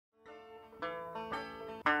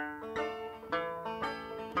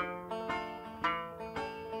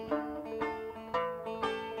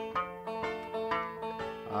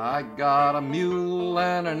I got a mule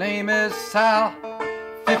and her name is Sal,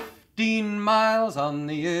 15 miles on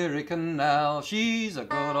the Erie Canal. She's a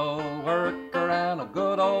good old worker and a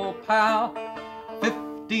good old pal,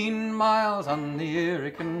 15 miles on the Erie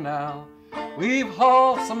Canal. We've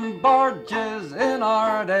hauled some barges in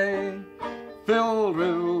our day, filled with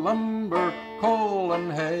lumber, coal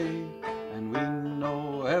and hay, and we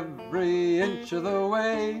know every inch of the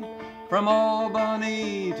way from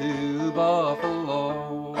Albany to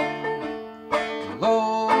Buffalo.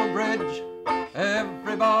 Low Bridge,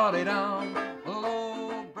 everybody down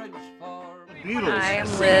Low Bridge for... Hi,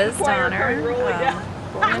 I'm Liz Donner,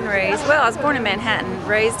 born and raised, well, I was born in Manhattan,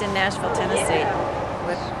 raised in Nashville, Tennessee,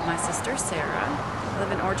 with my sister Sarah. I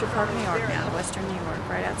live in Orchard Park, New York now, western New York,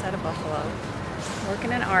 right outside of Buffalo. Work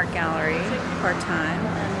in an art gallery, part-time.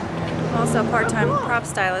 I'm also a part-time prop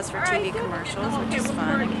stylist for TV commercials, which is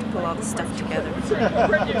fun. I get to pull all the stuff together for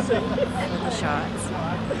the shots.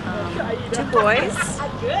 Two boys.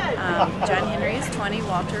 John Henry is 20,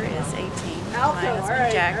 Walter is 18. My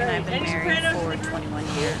husband Jack and I have been married for 21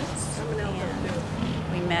 years.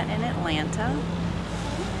 And we met in Atlanta.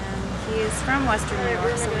 And he is from western New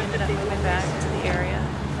York, so we ended up moving back to the area.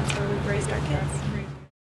 That's where we've raised our kids.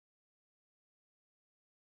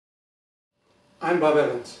 I'm Bob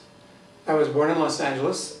Evans. I was born in Los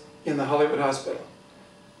Angeles in the Hollywood Hospital,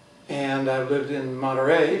 and I've lived in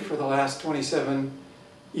Monterey for the last 27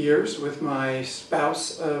 years with my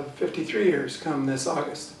spouse of 53 years come this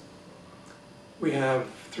August. We have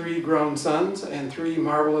 3 grown sons and 3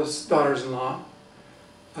 marvelous daughters-in-law,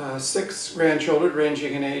 6 grandchildren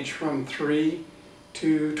ranging in age from 3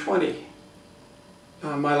 to 20.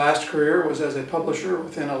 My last career was as a publisher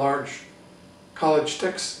within a large college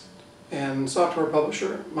text and software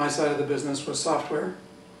publisher. My side of the business was software.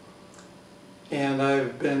 And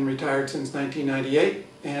I've been retired since 1998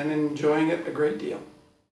 and enjoying it a great deal.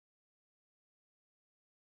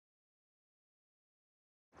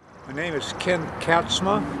 My name is Ken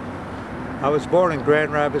Katzma. I was born in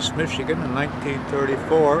Grand Rapids, Michigan in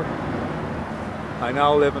 1934. I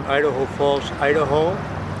now live in Idaho Falls, Idaho.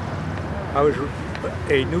 I was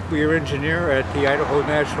a nuclear engineer at the Idaho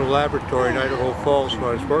National Laboratory in Idaho Falls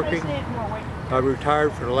where I was working. I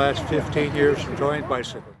retired for the last 15 years enjoying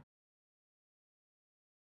bicycling.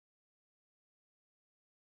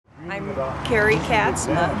 I'm Carrie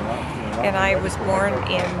Katzma, and I was born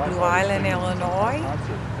in Blue Island, Illinois,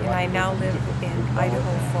 and I now live in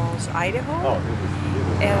Idaho Falls, Idaho,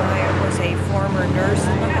 and I was a former nurse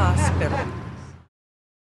in the hospital.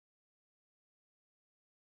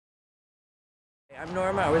 I'm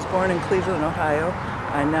Norma. I was born in Cleveland, Ohio.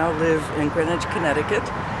 I now live in Greenwich, Connecticut.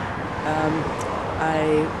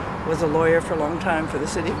 I was a lawyer for a long time for the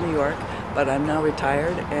city of New York, but I'm now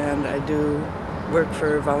retired and I do work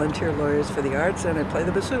for volunteer lawyers for the arts and I play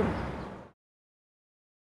the bassoon.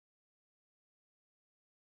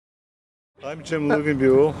 I'm Jim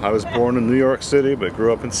Luganbuehl. I was born in New York City but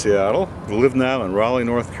grew up in Seattle. I live now in Raleigh,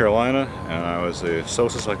 North Carolina, and I was a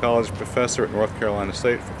social psychology professor at North Carolina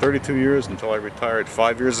State for 32 years until I retired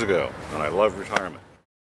 5 years ago, and I love retirement.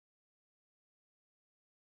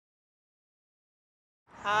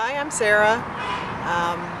 Hi, I'm Sarah.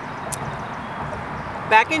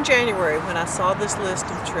 Back in January when I saw this list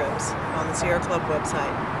of trips on the Sierra Club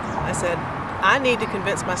website, I said, I need to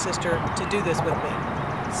convince my sister to do this with me.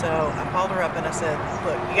 So I called her up and I said,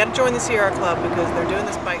 look, you got to join the Sierra Club because they're doing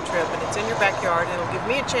this bike trip and it's in your backyard and it'll give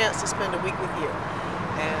me a chance to spend a week with you.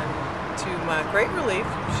 And to my great relief,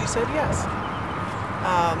 she said yes.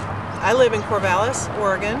 I live in Corvallis,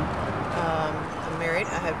 Oregon. I'm married.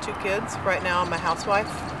 I have 2 kids. Right now I'm a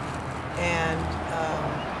housewife. And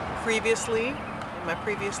previously, in my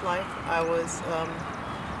previous life, I was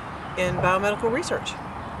in biomedical research.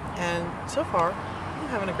 And so far, I'm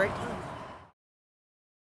having a great time.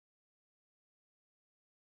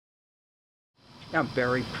 I'm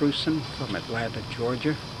Barry Prusen from Atlanta,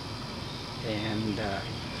 Georgia, and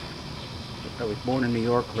I was born in New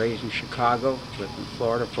York, raised in Chicago, lived in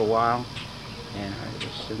Florida for a while, and I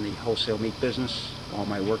was in the wholesale meat business all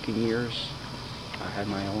my working years. I had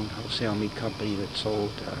my own wholesale meat company that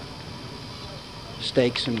sold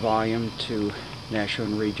steaks in volume to national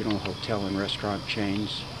and regional hotel and restaurant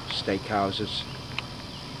chains, steakhouses,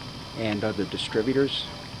 and other distributors,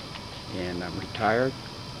 and I'm retired.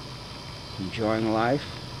 Enjoying life,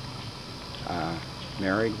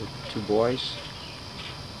 married with 2 boys,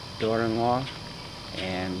 daughter-in-law,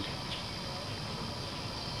 and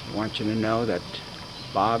I want you to know that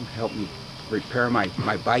Bob helped me repair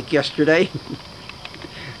my bike yesterday.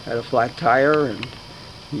 Had a flat tire and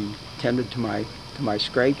he tended to my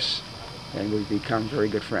scrapes, and we've become very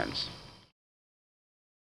good friends.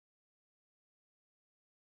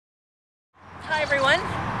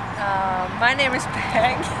 My name is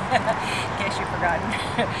Peg, in case you've forgotten.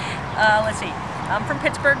 Let's see, I'm from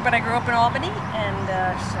Pittsburgh, but I grew up in Albany, and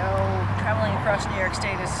so traveling across New York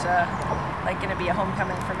State is like going to be a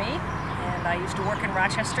homecoming for me. And I used to work in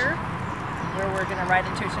Rochester, where we're going to ride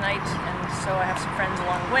into tonight, and so I have some friends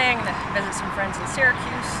along the way. I'm going to visit some friends in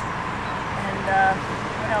Syracuse, and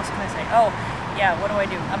what else can I say? Oh, yeah, what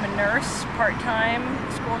do? I'm a nurse, part-time,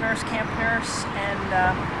 school nurse, camp nurse, and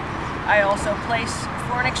I also place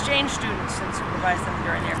foreign exchange students and supervise them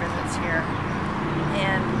during their visits here.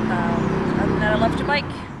 And other than that, I love to bike.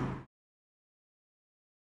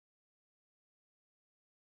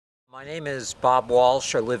 My name is Bob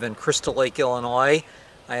Walsh. I live in Crystal Lake, Illinois.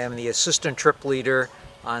 I am the assistant trip leader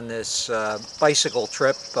on this bicycle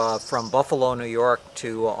trip from Buffalo, New York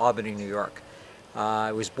to Albany, New York.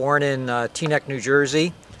 I was born in Teaneck, New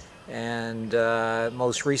Jersey, and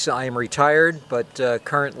most recently I am retired, but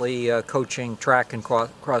currently coaching track and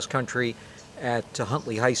cross country at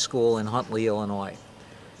Huntley High School in Huntley, Illinois.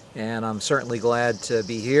 And I'm certainly glad to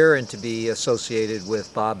be here and to be associated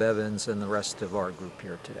with Bob Evans and the rest of our group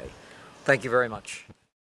here today. Thank you very much.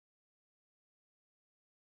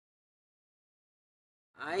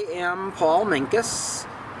 I am Paul Minkus,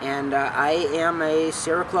 and I am a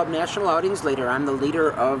Sierra Club National Outings leader. I'm the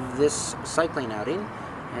leader of this cycling outing,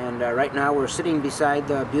 and right now we're sitting beside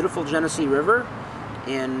the beautiful Genesee River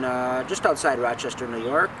in just outside Rochester, New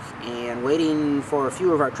York, and waiting for a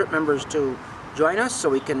few of our trip members to join us so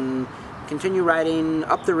we can continue riding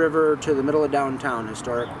up the river to the middle of downtown,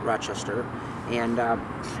 historic Rochester. And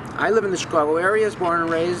I live in the Chicago area, was born and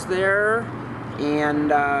raised there,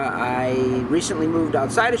 and I recently moved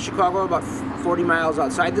outside of Chicago, about 40 miles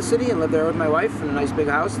outside the city, and live there with my wife in a nice big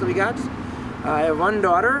house that we got. I have one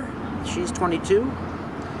daughter, she's 22,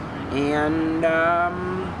 and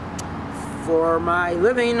for my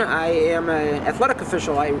living I am an athletic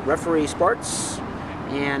official. I referee sports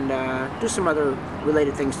and do some other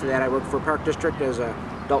related things to that. I work for Park District as an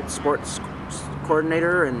adult sports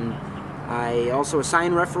coordinator, and I also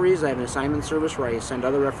assign referees. I have an assignment service where I send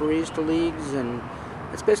other referees to leagues, and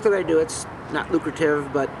that's basically what I do. It's not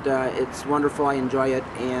lucrative, but it's wonderful. I enjoy it,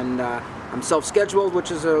 and I'm self-scheduled,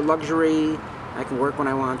 which is a luxury. I can work when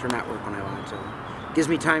I want or not work when I want. So it gives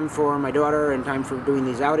me time for my daughter and time for doing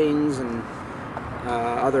these outings and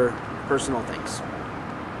other personal things.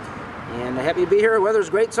 And I'm happy to be here. The weather's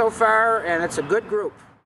great so far, and it's a good group.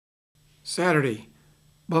 Saturday,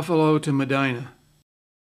 Buffalo to Medina.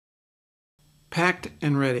 Packed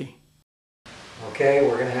and ready. Okay,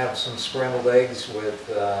 we're going to have some scrambled eggs with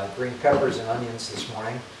green peppers and onions this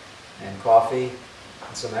morning, and coffee,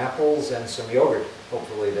 and some apples, and some yogurt.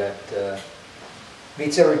 Hopefully that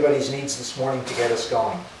meets everybody's needs this morning to get us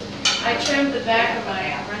going. I trimmed the back of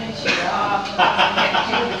my running shoes off.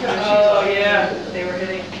 Oh yeah, they were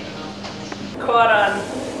hitting. Caught on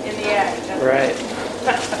in the act. Right.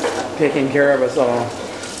 Taking care of us all.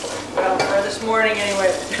 Well, for this morning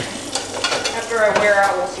anyway. After I wear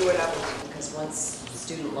out, we'll see what happens. Because once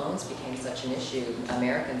student loans became such an issue,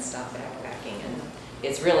 Americans stopped backpacking, and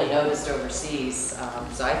it's really noticed overseas.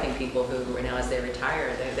 So I think people who now, as they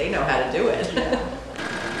retire, they know how to do it.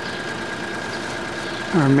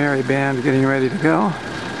 Our merry band getting ready to go.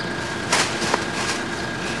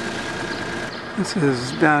 This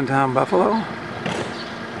is downtown Buffalo.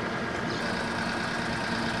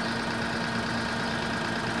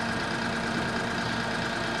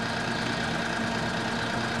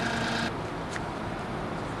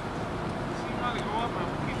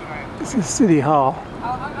 This is City Hall.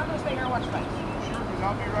 I'm going to stay here and watch fights. Sure, because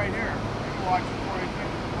I'll be right here. You can watch before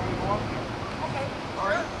you go up there. Okay. All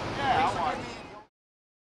right? Yeah, I'll watch.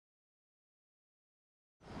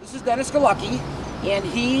 This is Dennis Galucki, and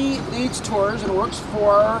he leads tours and works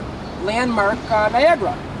for Landmark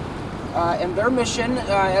Niagara. And their mission,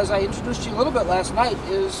 as I introduced you a little bit last night,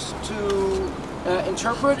 is to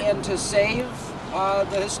interpret and to save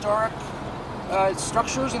the historic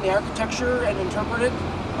structures and the architecture and interpret it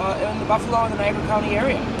in the Buffalo and the Niagara County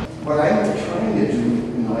area. What I've been trying to do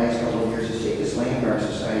in the last couple of years is take this Landmark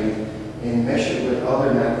Society and mesh it with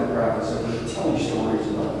other not-for-profits that are telling stories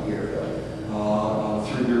about the area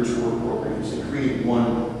through their tour programs and create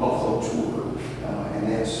one Buffalo tour.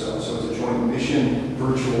 And that's so it's a joint mission,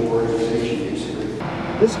 virtual organization, basically.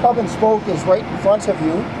 This hub and spoke is right in front of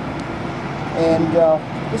you, and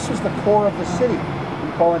this is the core of the city.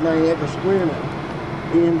 We call it Niagara Square now.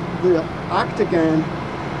 And the octagon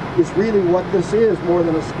is really what this is, more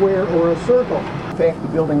than a square or a circle. In fact, the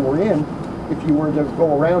building we're in, if you were to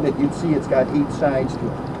go around it, you'd see it's got 8 sides to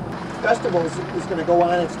it. festival is going to go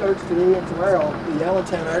on. It starts today and tomorrow, the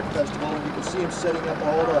Allentown Art Festival, and you can see them setting up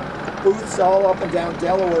all the booths all up and down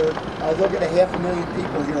Delaware. They'll get 500,000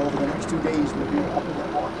 people here over the next 2 days. We'll be up in the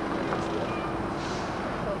park.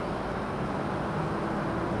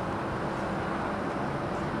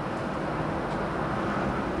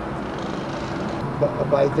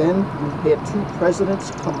 By then, we had 2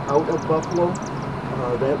 presidents come out of Buffalo.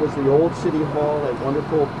 That was the old City Hall, that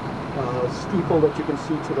wonderful steeple that you can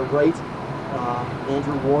see to the right.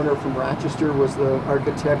 Andrew Warner from Rochester was the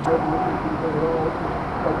architect. Erie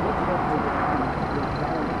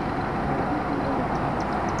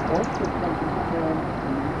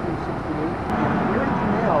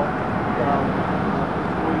Canal,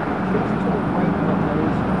 just to the right of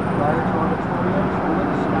those large auditoriums, a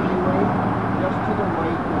little skyway, just to the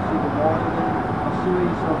right you'll see the water there, a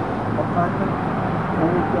series of apartment,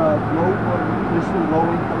 old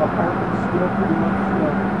low-income apartments, still pretty much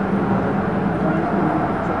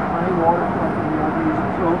it's a fine waterfront in the old days,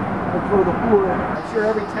 and throw the pool in. I'm sure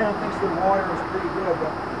every town thinks the water is pretty good,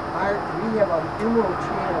 but we have an emerald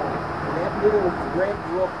channel, and that little red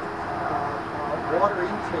brook water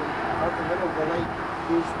intake out the middle of the lake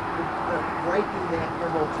is right in that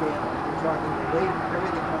emerald channel. We're talking the lake,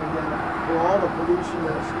 everything coming down, where all the pollution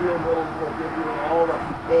and the steel mills will give you, and all the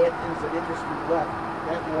bad things that industry left.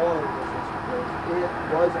 That water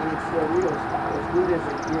was and it still is as good as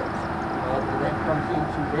it gets. And that comes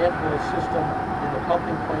into that little system in the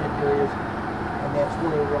pumping plant areas, and that's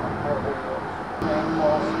where our whole water is.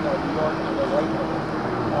 Across New York on the right of it.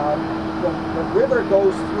 The river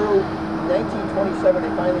goes through. In 1927,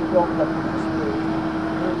 they finally built the Peace Bridge.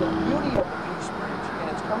 And the beauty of the Peace Bridge, and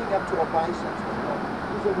it's coming up to a bicentennial,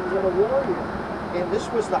 is that we were a warrior. And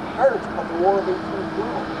this was the heart of the War of 1812.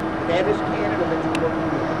 And that is Canada that you're looking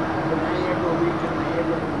at. The Niagara region,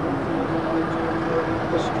 Niagara,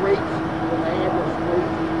 the Straits, the Niagara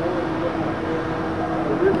Straits,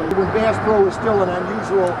 the river. When Bass Pro was still an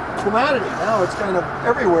unusual commodity, now it's kind of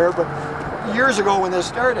everywhere, but years ago when this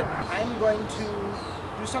started. I'm going to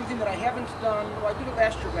do something that I haven't done. Well, I did it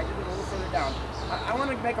last year, but I did it a little further down. I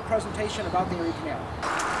want to make a presentation about the Erie Canal.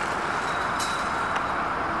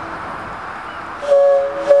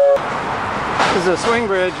 This is a swing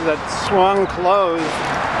bridge that swung closed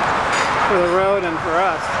for the road and for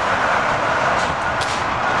us.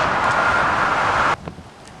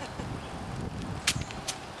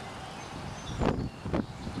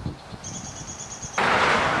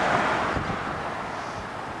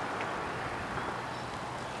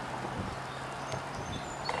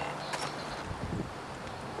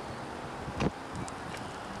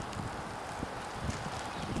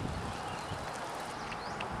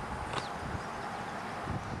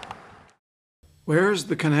 Where's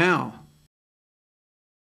the canal?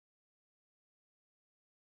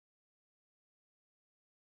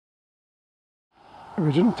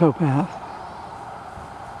 Original towpath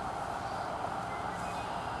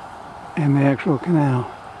and the actual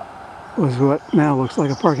canal was what now looks like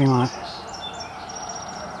a parking lot.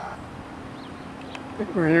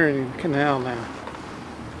 We're entering the canal now.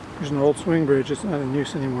 There's an old swing bridge, it's not in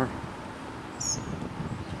use anymore.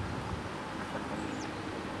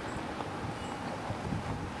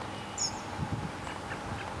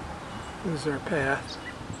 This is our path.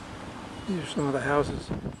 These are some of the houses.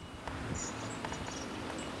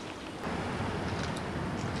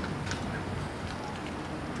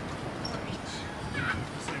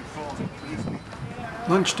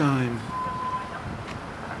 Lunchtime.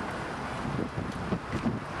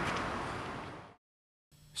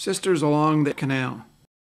 Sisters along the canal.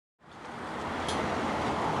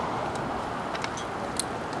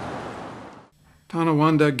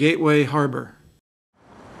 Tonawanda Gateway Harbor.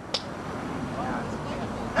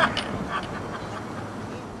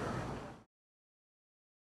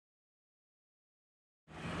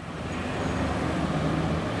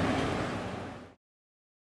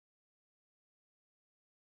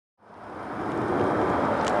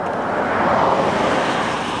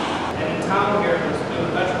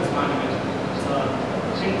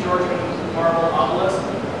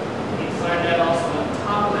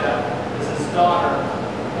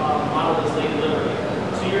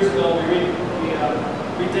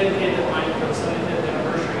 Rededicated that monument for the 75th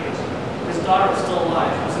anniversary. His daughter was still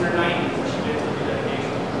alive. She was in her 90s when she made the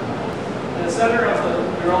rededication. In the center of the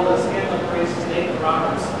mural is hand-up raised Nathan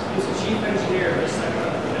Roberts. He was the chief engineer of this section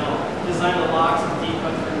of the canal. He designed the locks and deep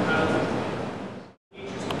cuts for the pilots.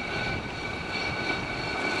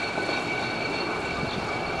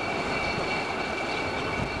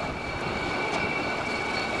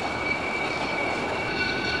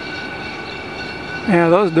 Yeah,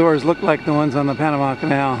 those doors look like the ones on the Panama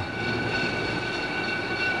Canal.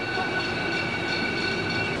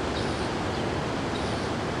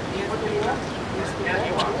 Yes,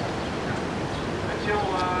 you are. Until,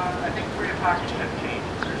 I think 3 o'clock you should change.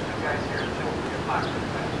 There's 2 guys here until 3 o'clock. So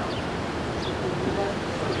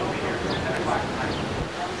you'll be here till 10 o'clock tonight.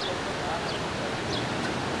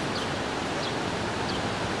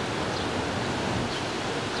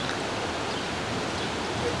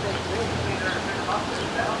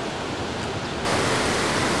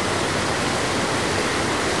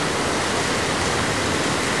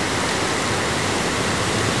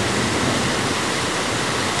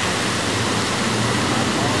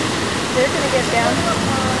 They're going to get down.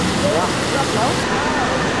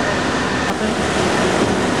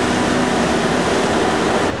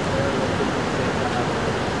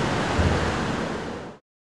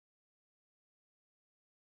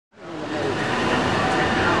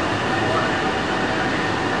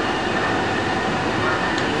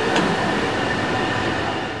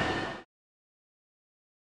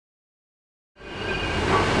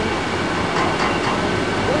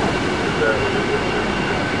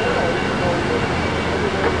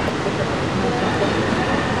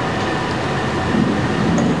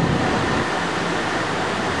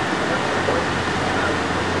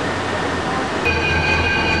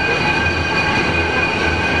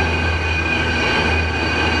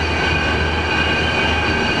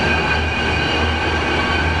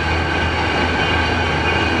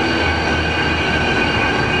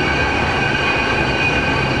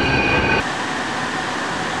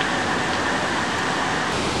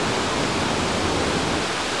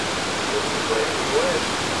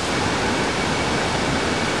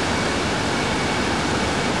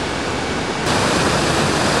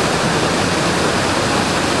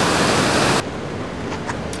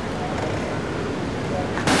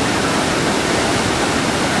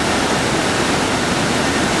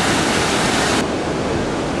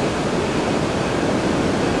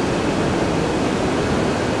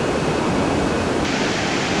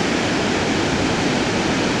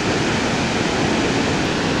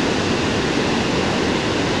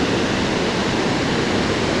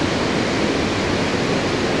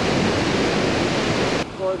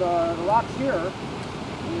 The locks here,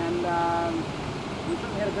 and we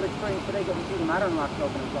certainly had a good experience today getting to see the modern locks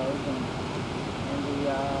open and close, and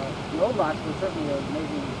the old locks were certainly an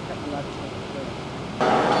amazing technological experience.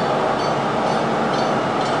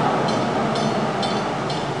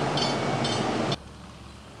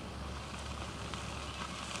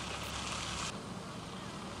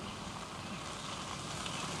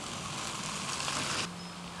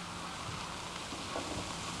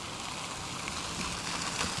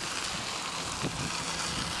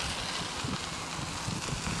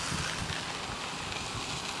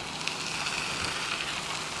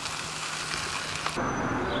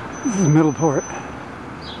 This is Middleport.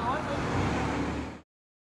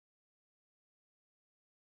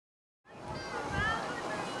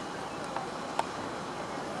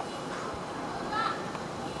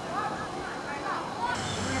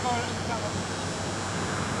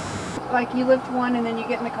 Like you lift one and then you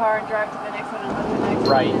get in the car and drive to the next one and lift the next one.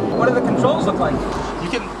 Right. What do the controls look like? You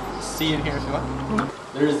can see in here if you want.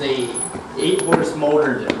 There's a 8-horse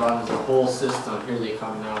motor that runs the whole system. Here they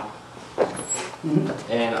come now.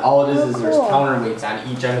 And all it is there's counterweights on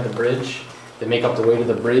each end of the bridge that make up the weight of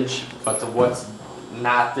the bridge, but what's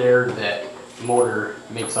not there, that motor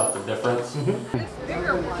makes up the difference. Not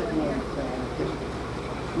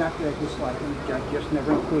that I dislike them, I just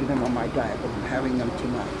never included them on my diet, but I'm having them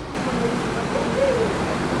tonight.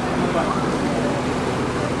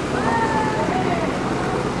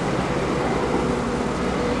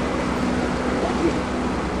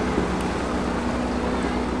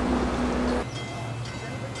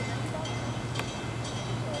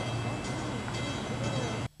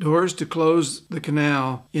 Doors to close the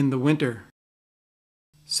canal in the winter.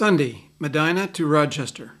 Sunday, Medina to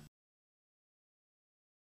Rochester.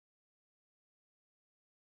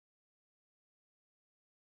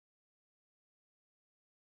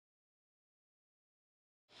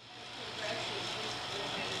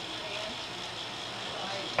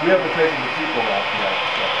 We haven't taken the people off yet,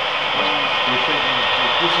 so we're thinking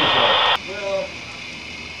this is well,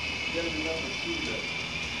 you gotta remember too that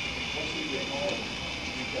once we get home,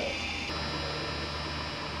 we've got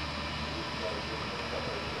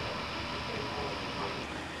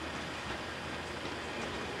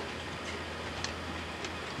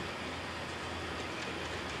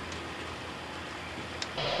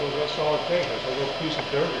So that's all it takes, a little piece of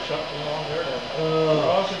dirt or something along there to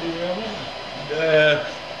cross it, do you remember?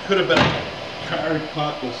 could have been a card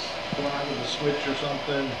pop was go onto the switch or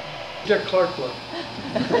something. Dick Clark Club.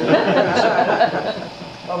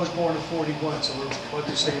 I was born in 41, so we're about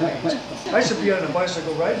the same age. I should be on a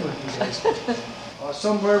bicycle riding with you guys.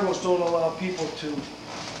 Some railroads don't allow people to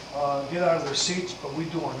get out of their seats, but we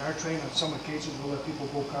do on our train. On some occasions, we'll let people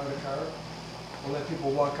go car to car. We'll let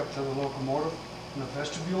people walk up to the locomotive in the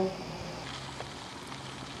vestibule.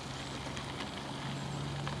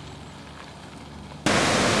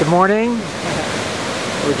 Good morning.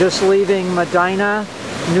 We're just leaving Medina,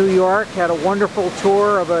 New York. Had a wonderful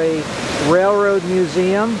tour of a railroad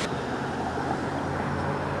museum.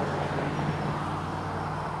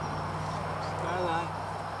 Skyline.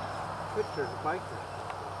 Pictures, bikers.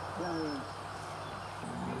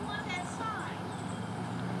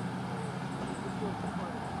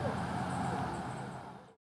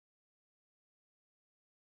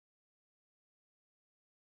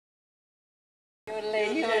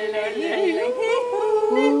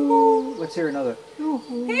 Let's hear another.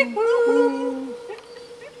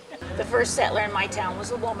 The first settler in my town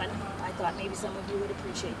was a woman. I thought maybe some of you would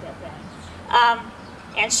appreciate that fact.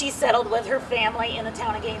 And she settled with her family in the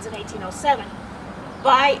town of Gaines in 1807.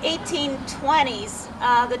 By 1820s,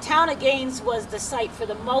 the town of Gaines was the site for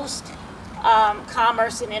the most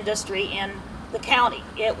commerce and industry in the county.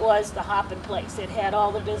 It was the hopping place. It had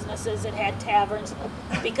all the businesses, it had taverns,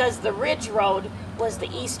 because the Ridge Road was the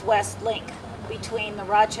east-west link between the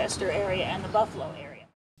Rochester area and the Buffalo area.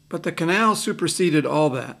 But the canal superseded all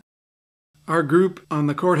that. Our group on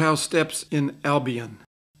the courthouse steps in Albion,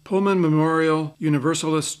 Pullman Memorial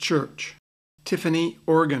Universalist Church, Tiffany,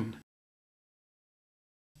 Oregon,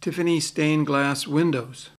 Tiffany stained glass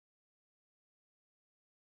windows,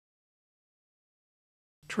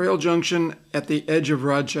 Trail Junction at the edge of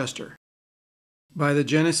Rochester, by the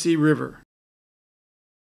Genesee River.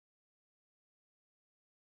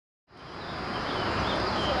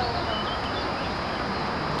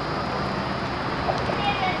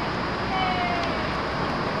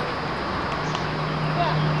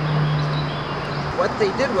 What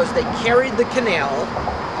they did was they carried the canal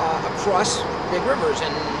across big rivers,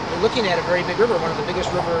 and we're looking at a very big river. One of the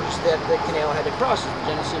biggest rivers that the canal had to cross is the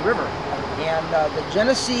Genesee River. And the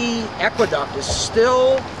Genesee Aqueduct is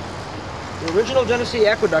still, the original Genesee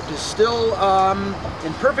Aqueduct is still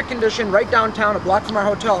in perfect condition right downtown, a block from our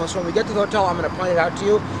hotel. And so when we get to the hotel, I'm going to point it out to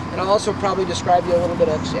you, and I'll also probably describe you a little bit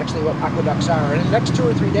of actually what aqueducts are. And in the next 2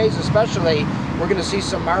 or 3 days especially, we're going to see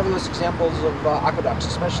some marvelous examples of aqueducts,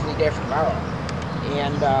 especially day after tomorrow.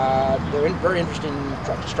 And they're very interesting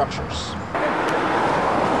structures.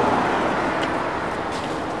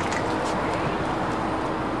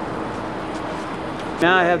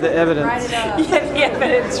 Now I have the evidence. Write it up. Yeah, the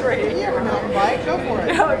evidence right here. Yeah, we're not bike. Go for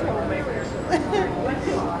it. No, troublemakers.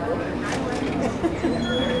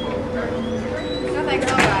 No thanks,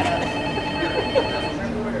 I'll write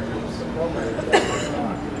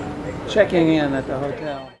it. Checking in at the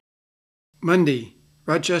hotel. Monday,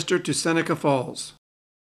 Rochester to Seneca Falls.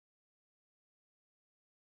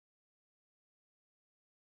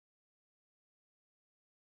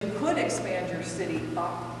 You could expand your city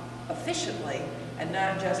up efficiently and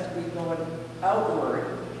not just be going outward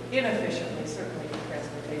inefficiently, certainly for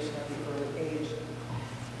transportation of the early age.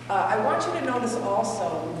 I want you to notice also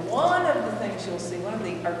one of the things you'll see, one of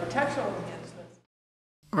the architectural enhancements.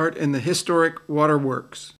 Art in the historic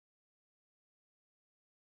waterworks.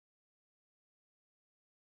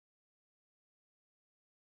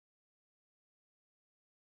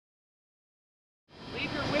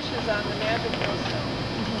 Leave your wishes on the magic millstone.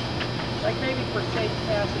 Like maybe for safe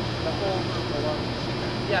passage for the whole group along the street.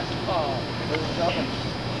 Yes, Paul. Ladies and gentlemen.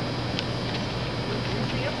 You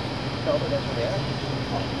see him? No, but that's what they are.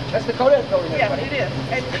 That's the Kodak building, Yes, everybody. it is.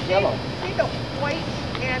 And It's yellow. see the white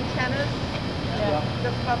antennas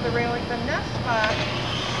of the railing? The nest box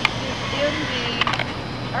is in the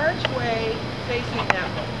archway facing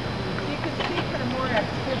that way. So you can see kind of more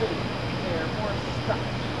activity there, more stuff.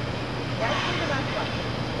 That's where the nest box is.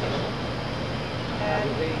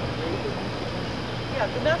 And yeah,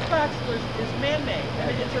 the nest box is man-made. I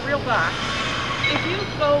mean, it's a real box. If you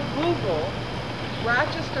go Google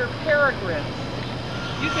Rochester Peregrines,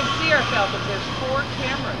 you can see ourselves, and there's 4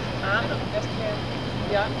 cameras on them. Nest cam.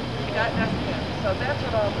 Yeah, we got nest cam. So that's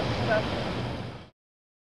what all the stuff is.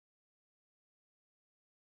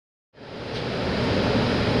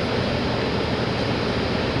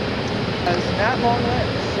 It's not long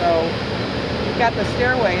lived, so you've got the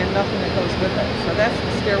stairway and nothing that goes with it. So that's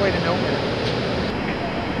the stairway to nowhere.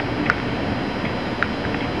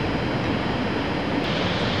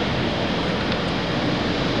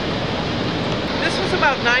 This was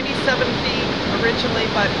about 97 feet. originally,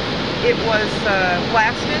 but it was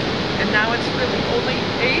blasted, and now it's really only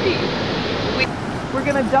 80. We're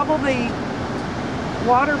going to double the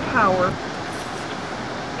water power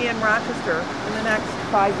in Rochester in the next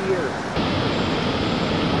 5 years.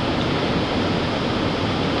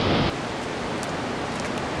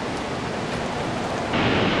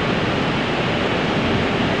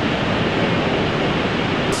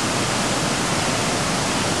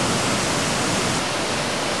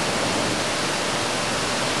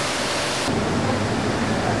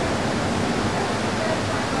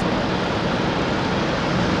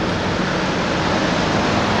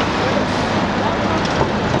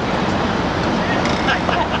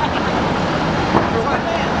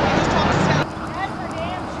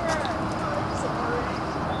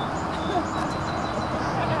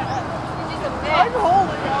 I'm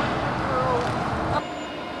holding up the girl.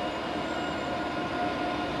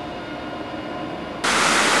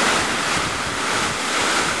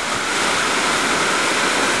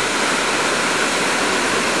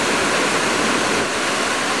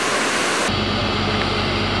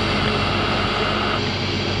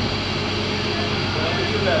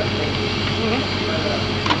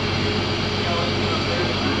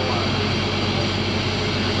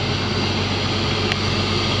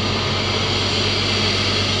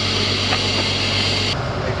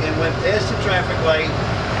 And went past the traffic light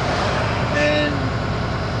and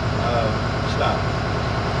stopped.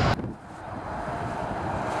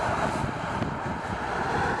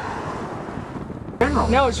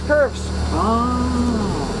 No, it's curves.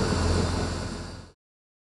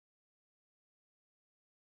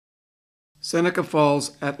 Seneca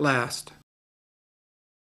Falls at last.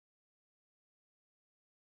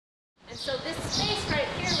 And so this space right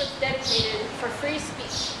here was dedicated for free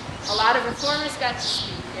speech. A lot of reformers got to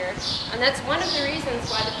speak here, and that's one of the reasons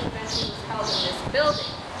why the convention was held in this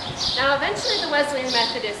building. Now eventually the Wesleyan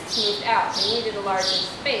Methodists moved out. They needed a larger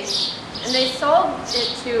space, and they sold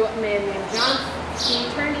it to a man named Johnson. He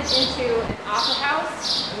turned it into an opera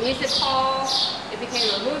house, a music hall, it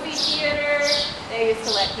became a movie theater, they used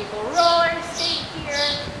to let people roller skate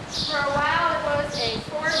here. For a while it was a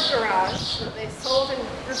Ford garage, so they sold and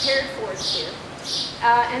repaired Fords here.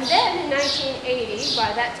 And then in 1980,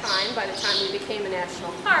 by the time we became a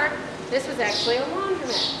national park, this was actually a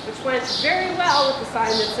laundromat, which went very well with the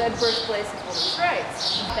sign that said birthplace of women's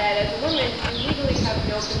rights. That as a woman, you legally have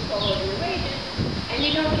no control over your wages, and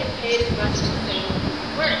you don't get paid as much as the same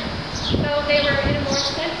work. So they were in a more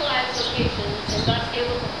centralized location and thus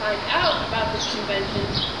able to find out about this convention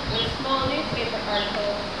when a small newspaper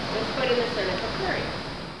article was put in the Seneca Courier.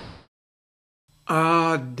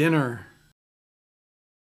 Dinner.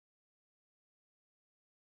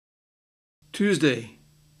 Tuesday,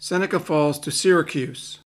 Seneca Falls to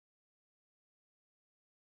Syracuse.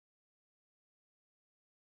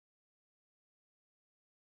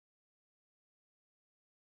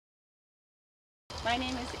 My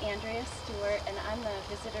name is Andrea Stewart, and I'm the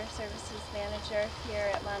Visitor Services Manager here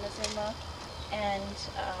at Montezuma, and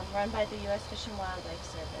run by the U.S. Fish and Wildlife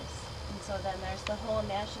Service. And so then there's the whole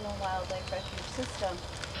National Wildlife Refuge system.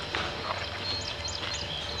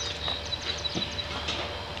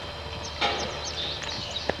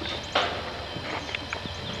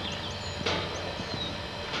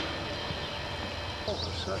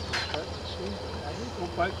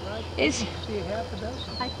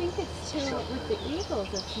 I think it's too, with the eagles,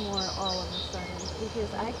 it's more all of a sudden,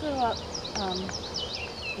 because I grew up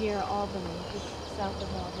near Albany, just south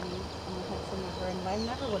of Albany on the Hudson River, and I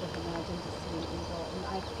never would have imagined to see an eagle.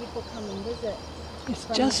 And people come and visit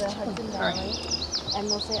from the Hudson Valley, and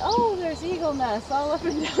they'll say, "Oh, there's eagle nests all up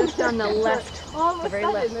and down." Just on the left, all the very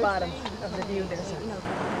left bottom of the view, there's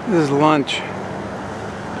This is lunch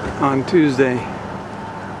on Tuesday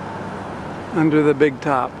under the big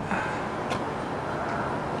top.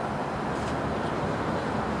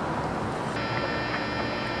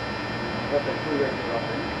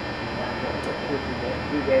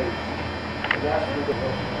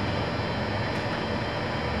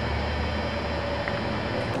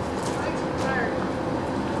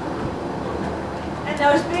 And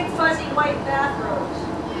those big fuzzy white bathrobes.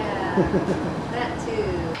 Yeah, that too.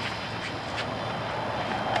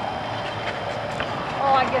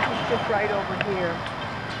 Oh, I guess it's just right over here.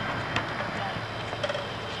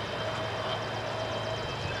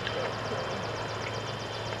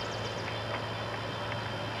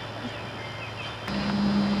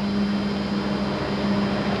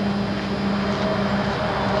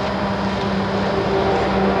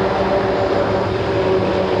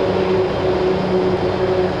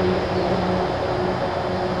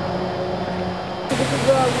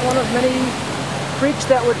 creeks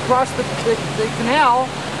that would cross the canal,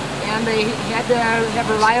 and they had to have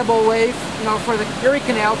a reliable way, for the Erie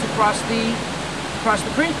Canal to cross the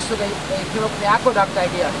creek. So they came up with the aqueduct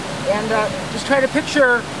idea. And just try to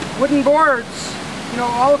picture wooden boards,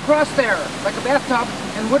 all across there, like a bathtub,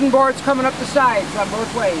 and wooden boards coming up the sides on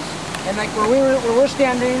both ways. And like where we're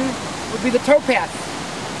standing would be the towpath,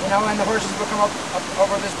 and the horses would come up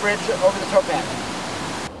over this bridge over the towpath.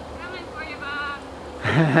 Coming for you, Bob.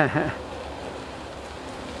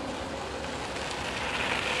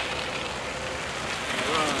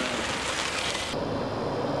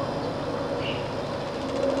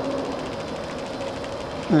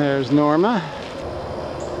 There's Norma.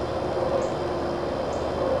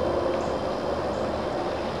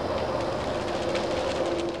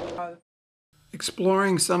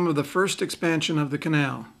 Exploring some of the first expansion of the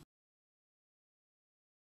canal.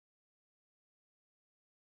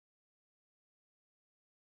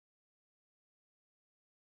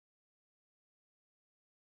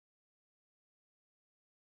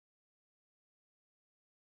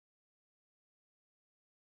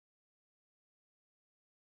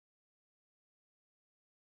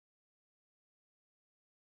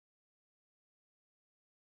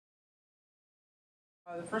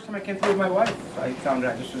 The first time I came through with my wife, I found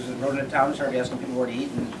out this was a road in town, started asking people where to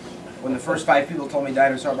eat, and when the first 5 people told me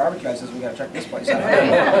Dinosaur Barbecue, I said, we gotta check this place out.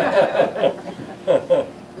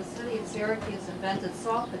 The city of Syracuse invented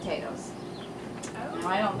salt potatoes. Now,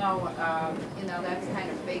 I don't know, that's kind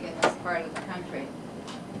of big in this part of the country.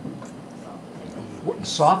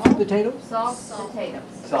 Soft potatoes? Salt potatoes.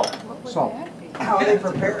 Salt. How are they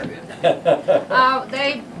prepared?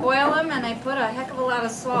 They boil them and they put a heck of a lot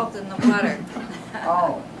of salt in the water.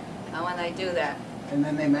 Oh. When they do that. And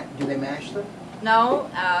then do they mash them? No,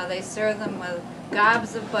 they serve them with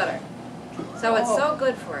gobs of butter. So it's so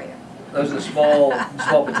good for you. Those are small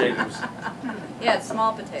potatoes. Yeah, it's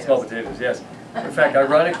small potatoes. Small potatoes, yes. In fact,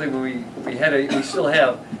 ironically, we still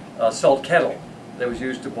have a salt kettle that was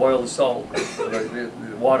used to boil the salt, the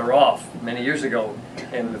water off many years ago.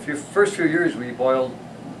 And the first few years we boiled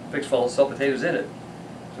fixed salt potatoes in it.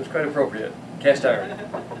 So it's quite appropriate. Cast iron.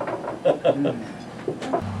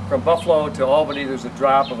 From Buffalo to Albany, there's a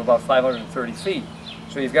drop of about 530 feet.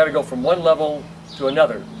 So you've got to go from one level to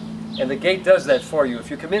another. And the gate does that for you.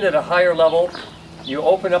 If you come in at a higher level, you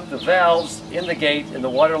open up the valves in the gate and the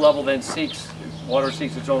water level then seeks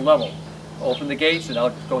its own level. Open the gates and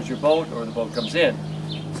out goes your boat, or the boat comes in.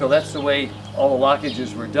 So that's the way all the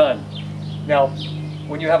lockages were done. Now,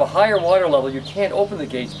 when you have a higher water level, you can't open the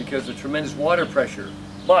gates because of tremendous water pressure.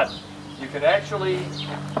 But you can actually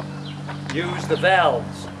use the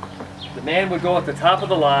valves. The man would go at the top of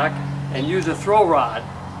the lock and use a throw rod.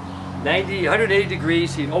 180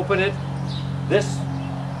 degrees, he'd open it. This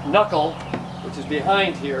knuckle, which is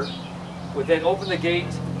behind here, would then open the gate,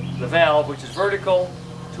 the valve, which is vertical,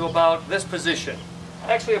 to about this position.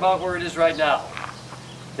 Actually about where it is right now.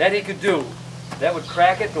 That he could do. That would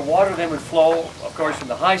crack it, the water then would flow, of course, from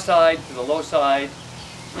the high side to the low side,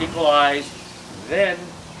 equalized. Then,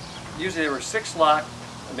 usually there were 6 lock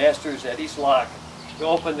masters at each lock to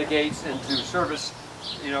open the gates and to service,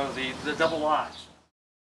 the double locks.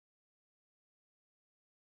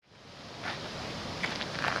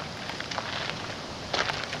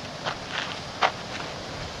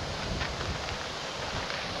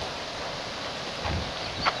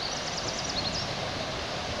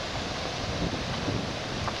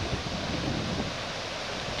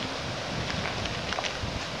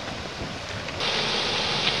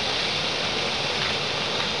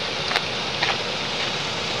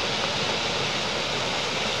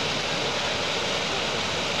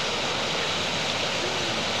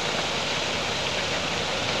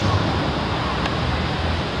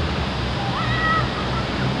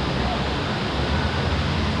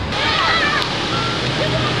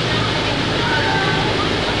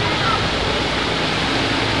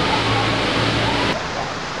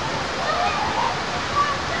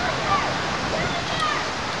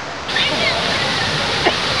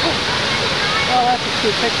 Well, that's a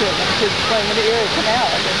cute picture of them kids playing in the Erie Canal,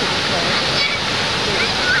 I guess it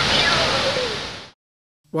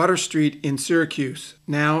was. Water Street in Syracuse,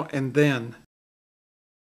 now and then.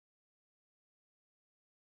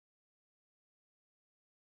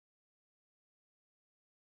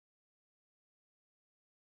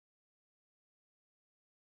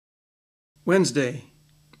 Wednesday,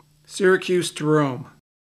 Syracuse to Rome.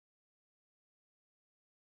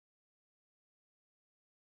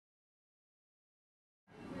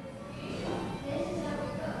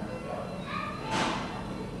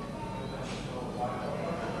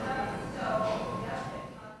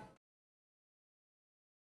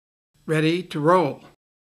 Ready to roll.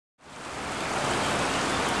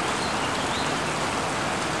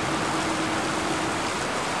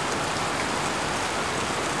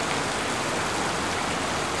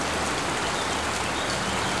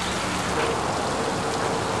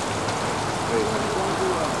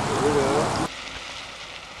 I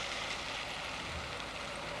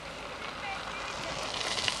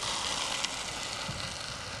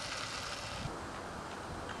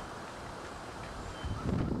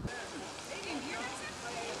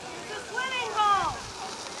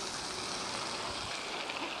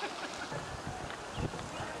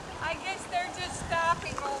guess they're just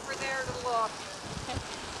stopping over there to look.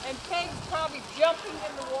 And Peg's probably jumping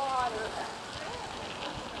in the water.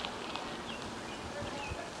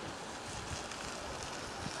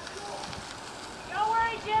 Don't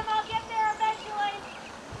worry, Jim, I'll get there eventually.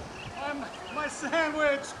 My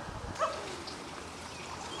sandwich!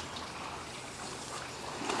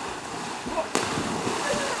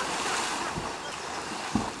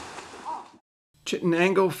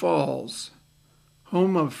 Chittenango Falls,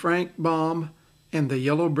 home of Frank Baum and the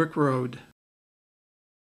Yellow Brick Road.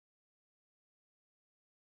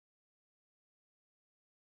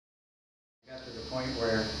 Got to the point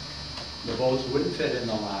where the boats wouldn't fit in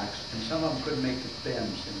the locks, and some of them couldn't make the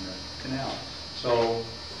bends in the canal. So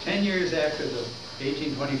 10 years after the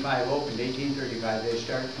 1825 opened, 1835, they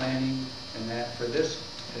started planning and that for this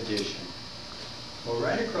addition. Well,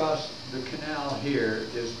 right across the canal here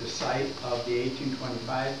is the site of the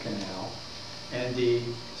 1825 canal and the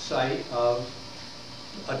site of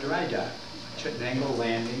a dry dock, Chittenango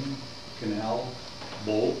Landing Canal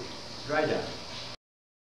Boat Dry Dock.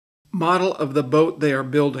 Model of the boat they are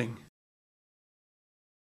building.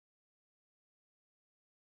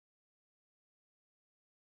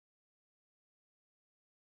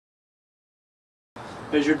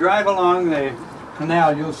 As you drive along the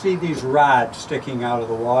canal, you'll see these rods sticking out of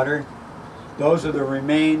the water. Those are the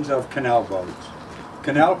remains of canal boats.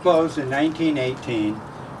 Canal closed in 1918.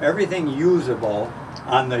 Everything usable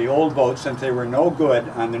on the old boats, since they were no good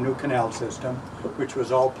on the new canal system, which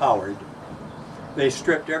was all powered, they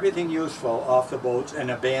stripped everything useful off the boats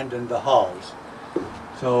and abandoned the hulls.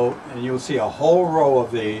 So, and you'll see a whole row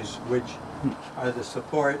of these, which are the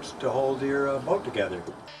supports to hold your boat together.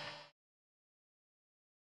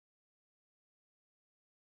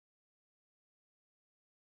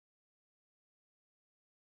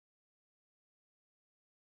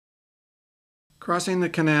 Crossing the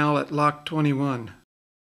canal at Lock 21.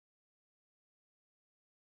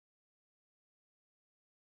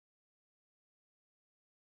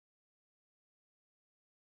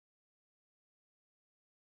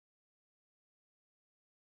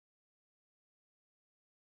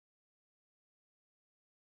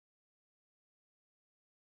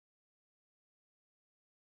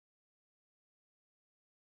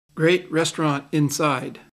 Great restaurant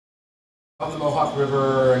inside. On the Mohawk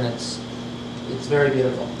River, and it's very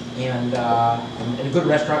beautiful, and a good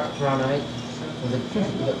restaurant tomorrow night with a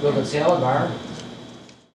real good salad bar.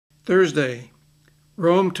 Thursday,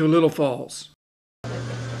 Rome to Little Falls. I'll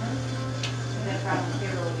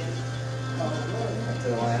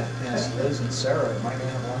ask Liz and Sarah, am I going to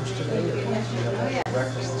have lunch today or will we have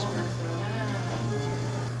breakfast this morning?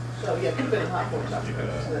 So yeah, could have been a hot pork chop. So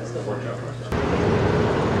that's still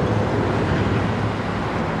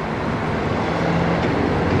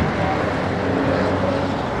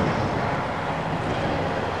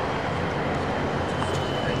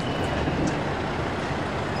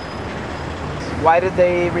Why did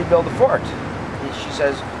they rebuild the fort? She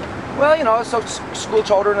says, well, you know, so school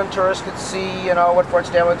children and tourists could see, you know, what Fort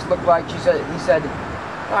Stanley looked like. He said,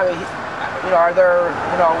 you know, are there,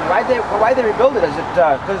 you know, why they rebuild it? Is it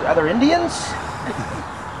because are there Indians?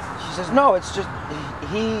 She says, no, it's just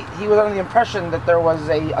he was under the impression that there was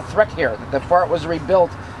a threat here, that the fort was rebuilt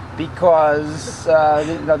because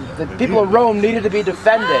the people of Rome needed to be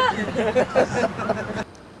defended.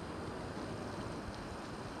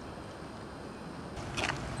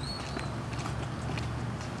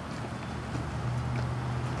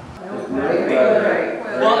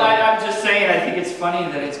 Well, I'm just saying, I think it's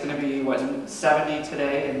funny that it's going to be, what, 70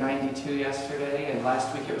 today and 92 yesterday, and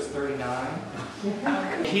last week it was 39.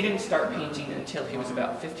 He didn't start painting until he was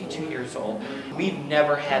about 52 years old. We've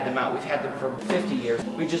never had them out. We've had them for 50 years.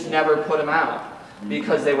 We just never put them out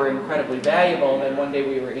because they were incredibly valuable, and then one day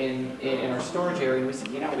we were in our storage area, and we said,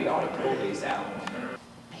 you know, we ought to pull these out.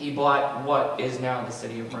 He bought what is now the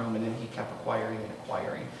city of Rome, and then he kept acquiring and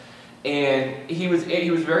acquiring. And he was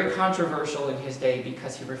very controversial in his day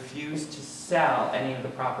because he refused to sell any of the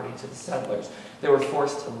property to the settlers. They were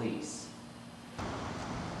forced to lease.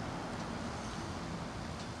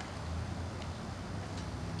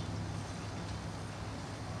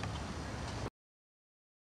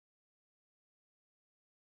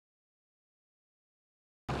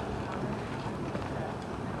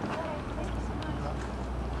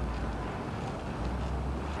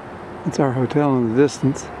 It's our hotel in the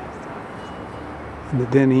distance. the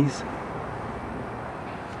Denny's.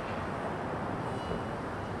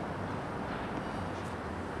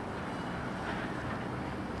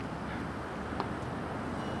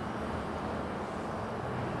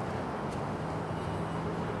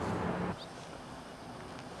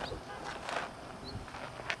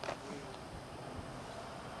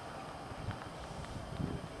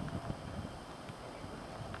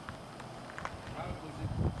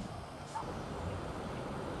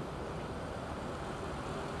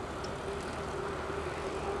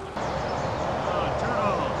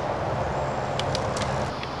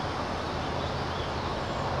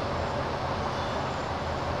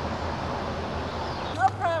 No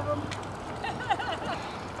problem.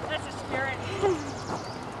 That's a spirit.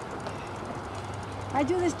 I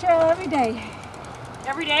do this trail every day.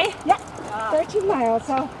 Every day? Yeah, 13 miles,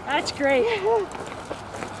 so. That's great.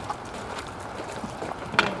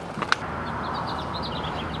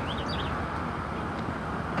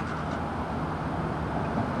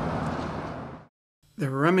 The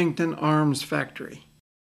Remington Arms Factory.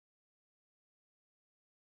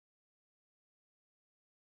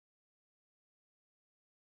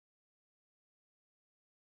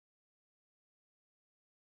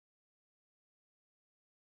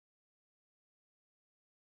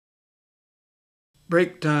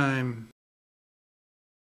 Break time.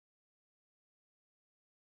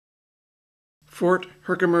 Fort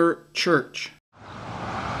Herkimer Church.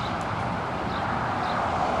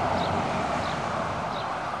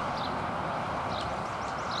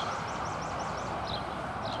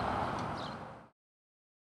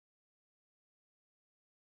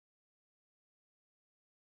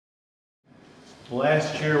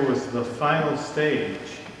 Last year was the final stage,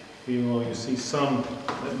 even though you see some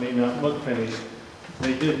that may not look finished.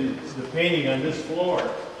 They did the painting on this floor.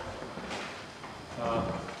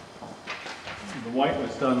 The white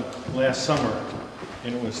was done last summer,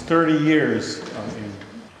 and it was 30 years.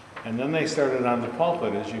 And then they started on the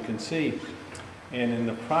pulpit, as you can see. And in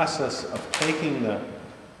the process of taking the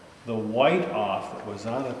white off that was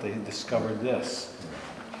on it, they discovered this.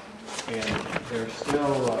 And they're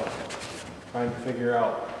still trying to figure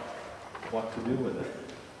out what to do with it,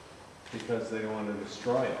 because they don't want to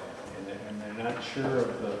destroy it, and they're not sure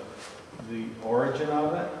of the origin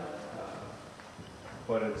of it,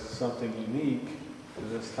 but it's something unique to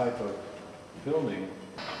this type of building.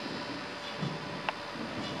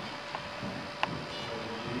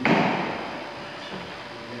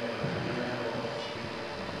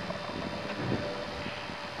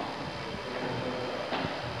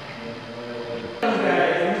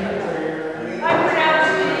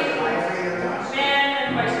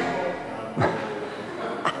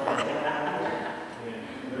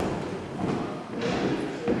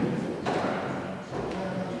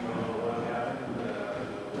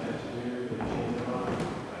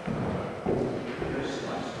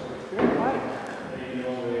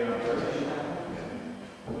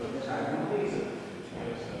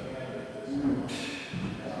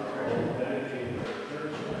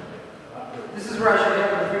 This is where I should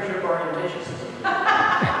have the future orientation system.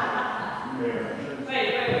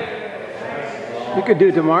 You could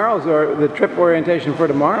do tomorrow's or the trip orientation for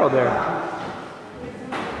tomorrow there.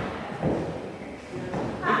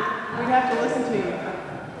 We'd have to listen to you.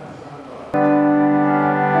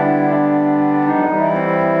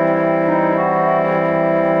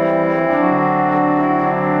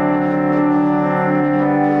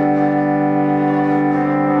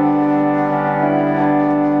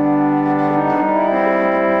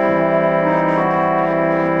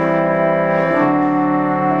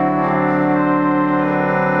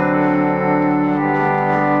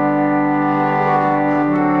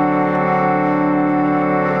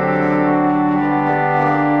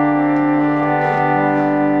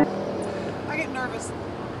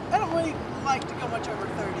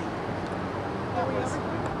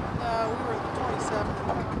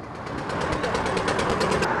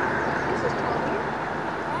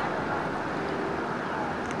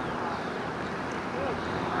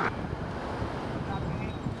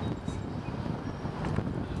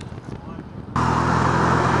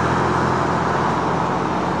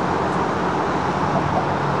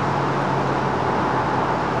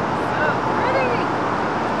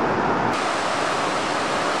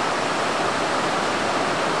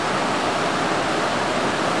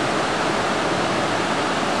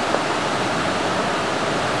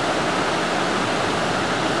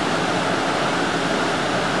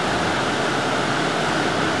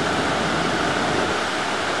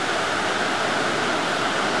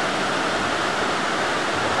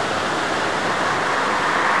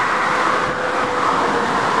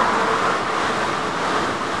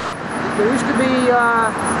 there used to be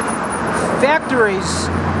factories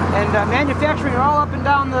and manufacturing all up and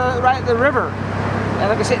down the river. And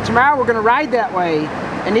like I said, tomorrow we're going to ride that way.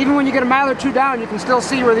 And even when you get a mile or two down, you can still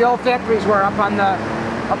see where the old factories were along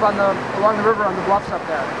the river on the bluffs up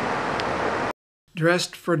there.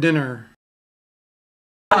 Dressed for dinner.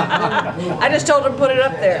 I just told her to put it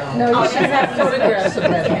up there. No, you should have photographs of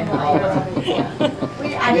that.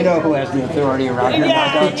 You know who has the authority around here,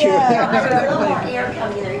 Yeah, don't you? yeah. A little air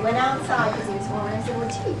coming in. He went outside because he was warm. I said, well,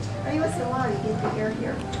 gee, are you once in a while you get the air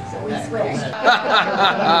here? So we switched.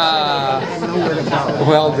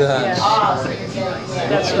 Well done. Oh, so you're getting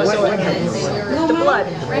That's what the blood.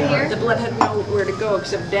 Right here? The blood had nowhere to go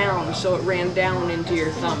except down, so it ran down into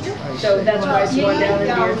your thumb. So that's why it's going down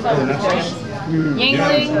into your thumb.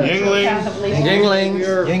 Yingling. Yingling.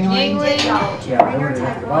 Yingling.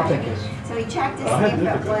 I'll take this. So he checked to see if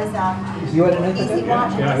it was You had an easy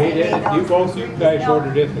watch. Yeah, he did. You both, you guys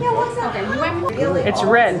ordered it. Yeah, what's up? Okay, you went It's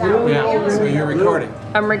red. Yeah, so you're recording.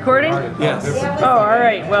 I'm recording? Yes. Oh, all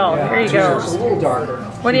right. Well, here you go. It's a little darker.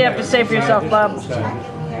 What do you have to say for yourself, Bob?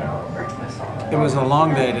 It was a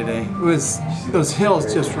long day today. It was, those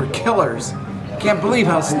hills just were killers. Can't believe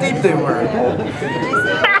how steep they were.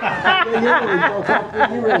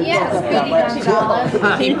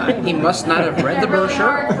 He must not have read the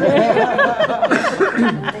brochure.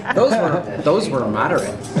 those were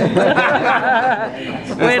moderate.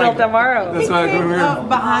 Wait till tomorrow. That's why we were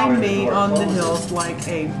behind me on the hills like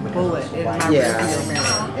a bullet in my rearview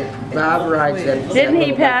mirror. Bob rides that. Didn't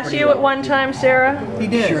he pass you at one time, Sarah? He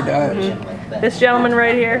did. Sure does. This gentleman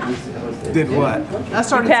right here? did what? I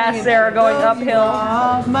started You passed Sarah going uphill.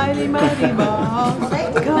 Bob, mighty, mighty Bob.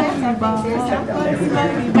 Come, Bob, mighty,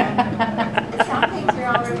 mighty Bob.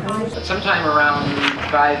 Sometime around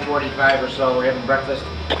 5:45 or so, we're having breakfast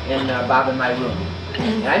in Bob and my room.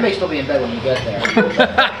 And I may still be in bed when you get there.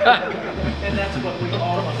 And that's what we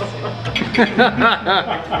all want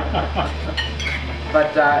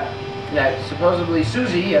But yeah, supposedly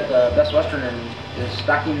Susie at the Best Western is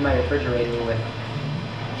stocking my refrigerator with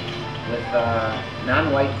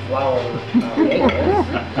non-white flour bagels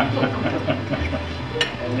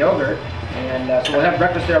and yogurt, and so we'll have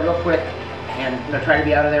breakfast there real quick, and I'm gonna try to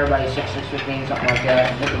be out of there by 6:15, something like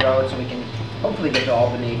that, and hit the road so we can hopefully get to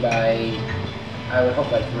Albany by, I would hope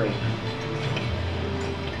by 3.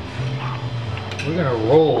 We're gonna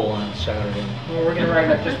roll on Saturday. Well, we're gonna ride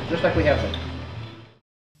that just like we have been.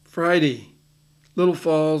 Friday, Little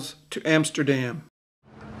Falls to Amsterdam.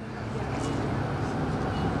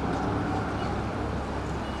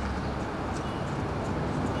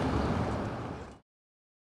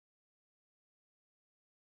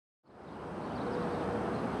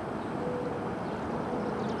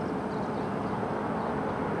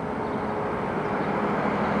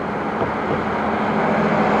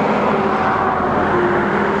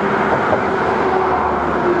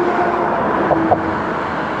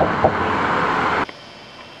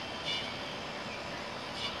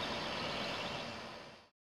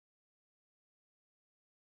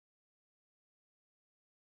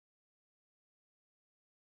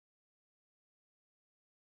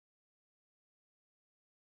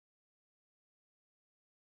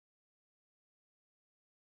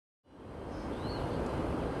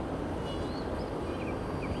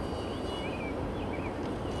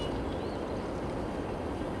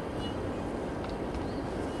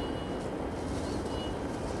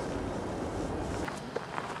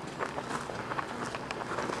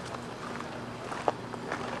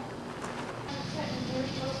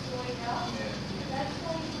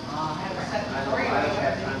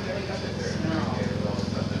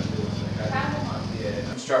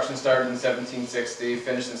 Construction started in 1760,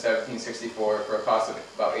 finished in 1764 for a cost of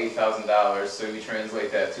about $8,000. So we translate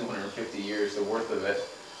that 250 years, the worth of it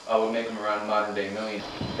would make them around modern day million.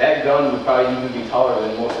 That gun would probably even be taller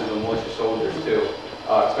than most of the militia soldiers too.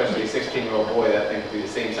 Especially a 16-year-old boy, that thing could be the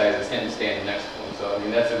same size as him standing next to him. So I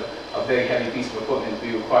mean that's a big heavy piece of equipment to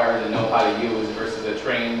be required to know how to use versus a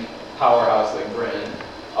trained powerhouse like Britain,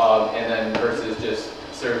 and then versus just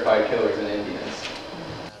certified killers and Indians.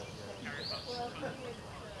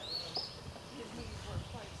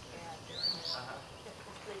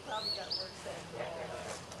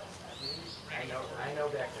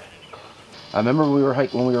 I remember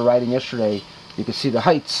when we were riding yesterday, you could see the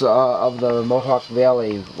heights of the Mohawk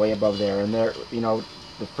Valley way above there, and there, you know,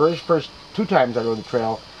 the first 2 times I rode the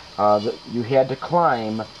trail, you had to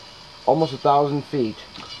climb almost 1,000 feet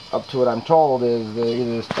up to what I'm told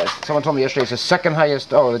is someone told me yesterday it's the second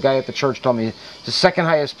highest. Oh, the guy at the church told me it's the second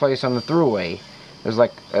highest place on the thruway. It was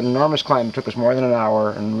like an enormous climb. It took us more than an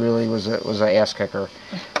hour, and really was an ass kicker.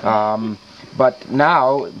 But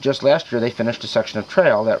now, just last year, they finished a section of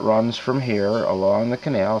trail that runs from here along the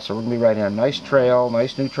canal. So we're going to be riding a nice trail,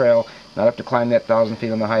 nice new trail, not have to climb that 1,000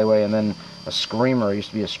 feet on the highway, and then a screamer. It used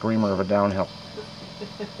to be a screamer of a downhill.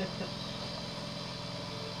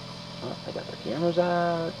 Oh, they got their cameras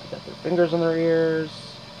out, they got their fingers on their ears.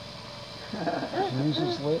 News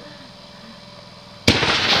is lit.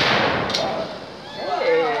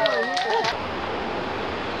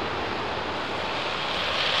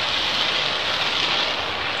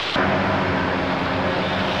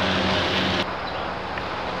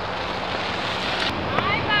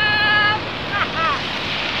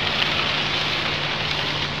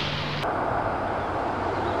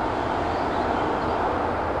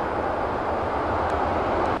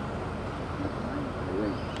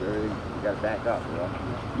 You gotta back up, you know?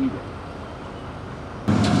 Eat it.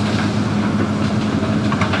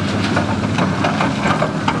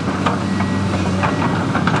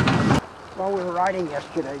 While we were riding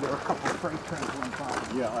yesterday, there were a couple of freight trains went by.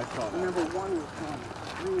 Yeah, I saw that. I remember one was going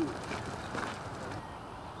green.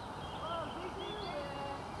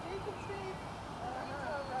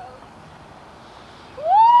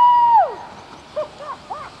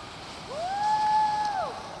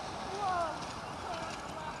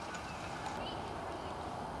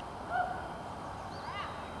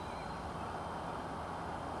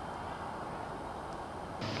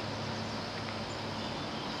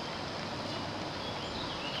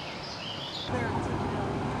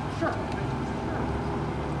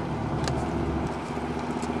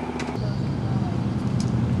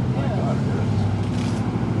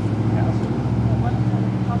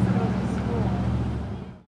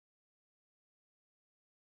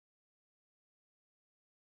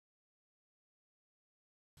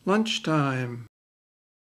 Lunchtime.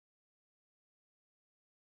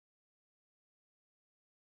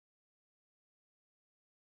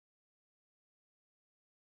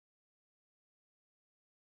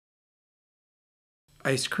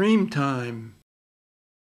 Ice cream time.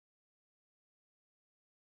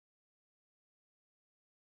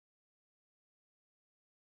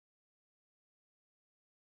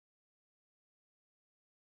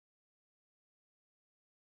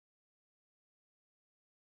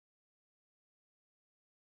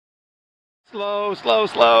 Slow, slow,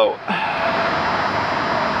 slow.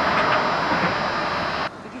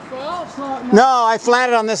 Did you fall? Slow. No, I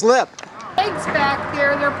flatted on this lip. Legs back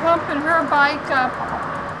there, they're pumping her bike up.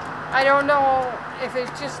 I don't know if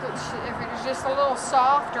it's just a little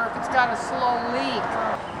soft or if it's got a slow leak.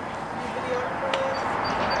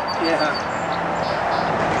 Yeah.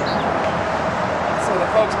 So the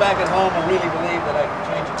folks back at home will really believe that I can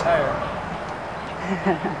change a tire.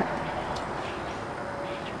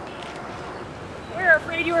 We're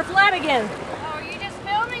afraid you were flat again. Oh, are you just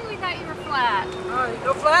filming? We thought you were flat. Oh,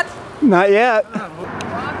 no flats? Not yet.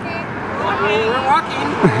 Walking. We're walking.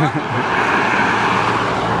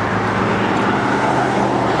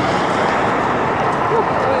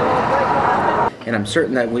 And I'm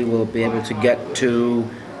certain that we will be able to get to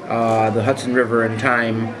the Hudson River in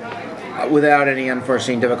time without any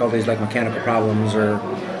unforeseen difficulties like mechanical problems or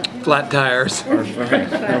flat tires or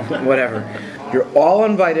whatever. You're all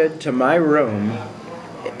invited to my room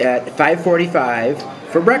at 5:45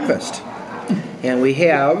 for breakfast, and we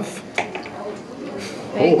have.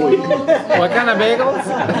 What kind of bagels?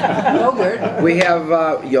 Yogurt. We have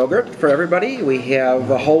yogurt for everybody. We have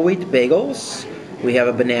whole wheat bagels. We have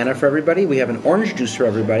a banana for everybody. We have an orange juice for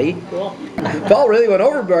everybody. Cool. Paul really went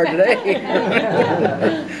overboard today.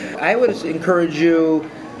 I would encourage you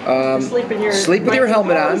sleep with your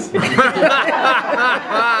helmet on.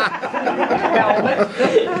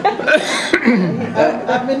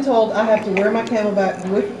 I've been told I have to wear my camelback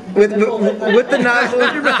with the nozzle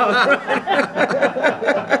in your mouth.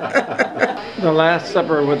 The Last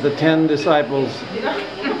Supper with the 10 disciples.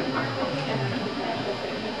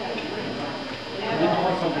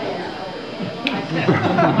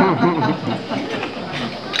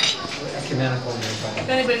 If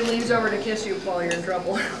anybody leans over to kiss you, Paul, you're in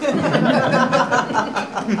trouble.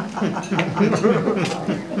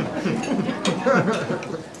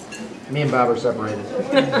 Me and Bob are separated.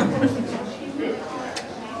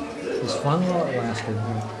 It was fun while it lasted.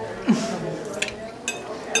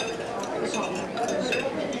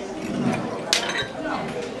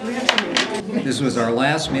 This was our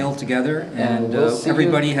last meal together, and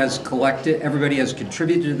everybody has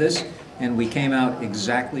contributed to this, and we came out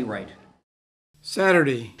exactly right.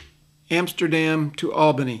 Saturday, Amsterdam to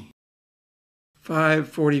Albany,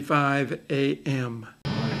 5:45 a.m.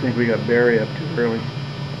 I think we got Barry up too early.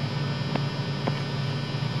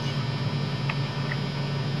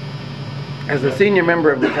 As a senior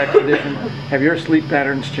member of this expedition, have your sleep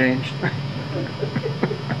patterns changed?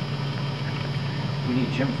 We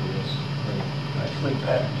need Jim for this. My sleep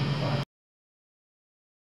patterns are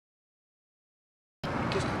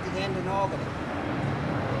fine. Just at the end in Albany.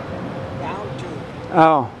 Down to.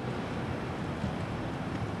 Oh.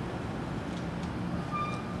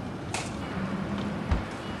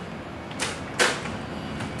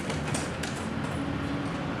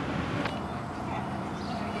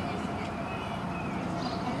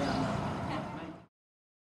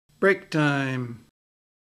 Break time.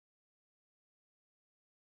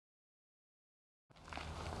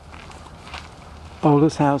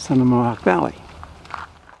 Oldest house in the Mohawk Valley.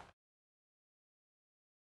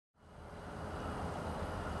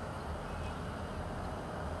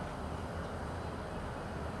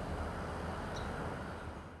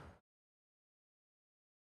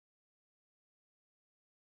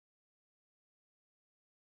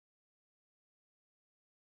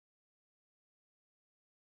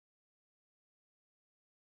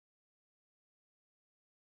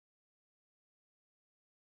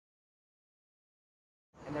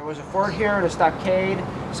 And there was a fort here and a stockade.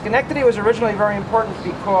 Schenectady was originally very important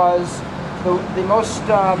because the most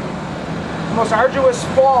arduous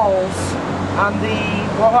falls on the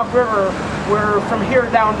Mohawk River were from here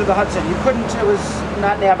down to the Hudson. You couldn't, it was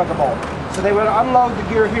not navigable. So they would unload the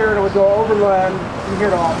gear here and it would go overland from here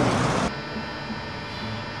to Albany.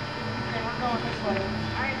 Okay, we're going this way.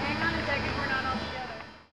 All right, hang on a second, we're not all together.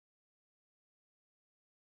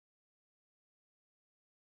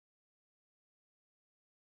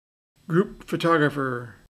 Group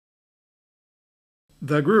photographer.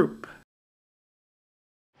 The group.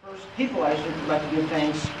 First people I should like to give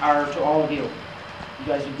thanks are to all of you. You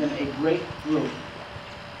guys have been a great group.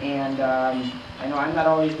 And I know I'm not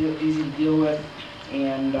always easy to deal with,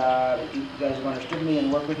 and you guys have understood me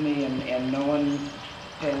and worked with me, and no one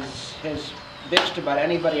has bitched about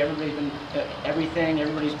anybody. Everybody's been everything.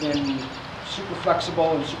 Everybody's been super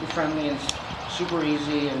flexible and super friendly and super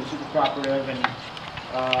easy and super cooperative, and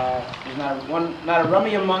there's not a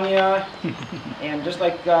rummy among you. And just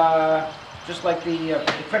like the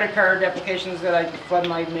credit card applications that I flood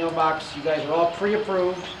my mailbox, you guys are all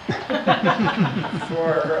pre-approved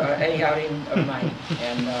for any outing of mine.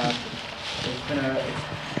 And it's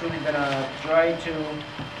truly been a joy to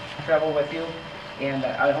travel with you, and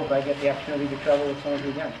I hope I get the opportunity to travel with some of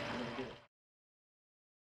you again.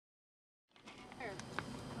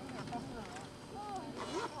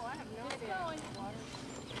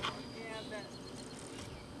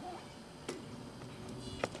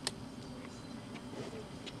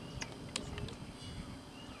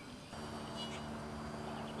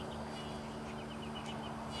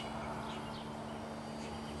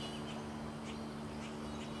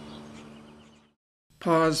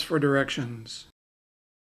 Pause for directions.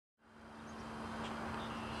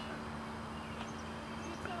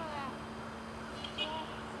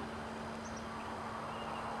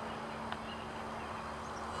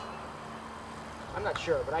 I'm not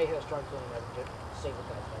sure, but I had a strong feeling that we could save the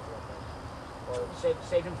guys, or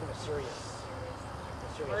save him from a serious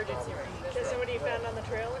Emergency. problem. Is that somebody you found on the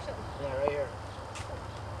trail or something? Yeah, right here.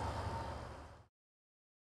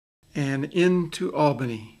 And into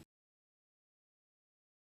Albany.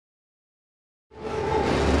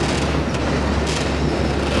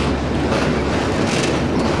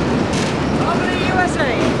 Albany,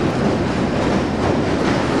 USA!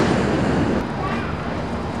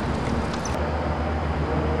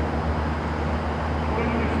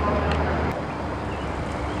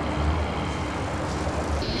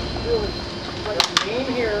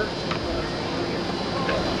 Here.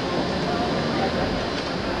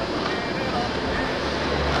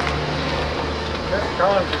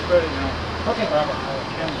 Collins is ready now. Okay.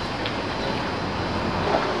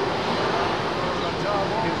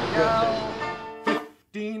 Now,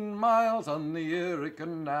 15 miles on the Erie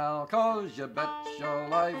Canal, 'cause you bet your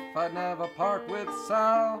life I'd never part with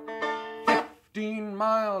Sal. 15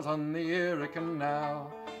 miles on the Erie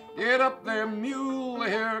Canal. Get up there, mule,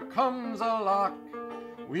 here comes a lock.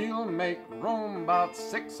 We'll make Rome about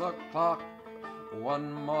 6 o'clock.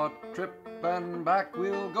 One more trip and back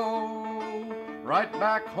we'll go, right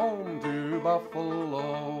back home to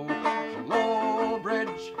Buffalo. Low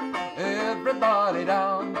bridge, everybody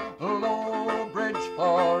down.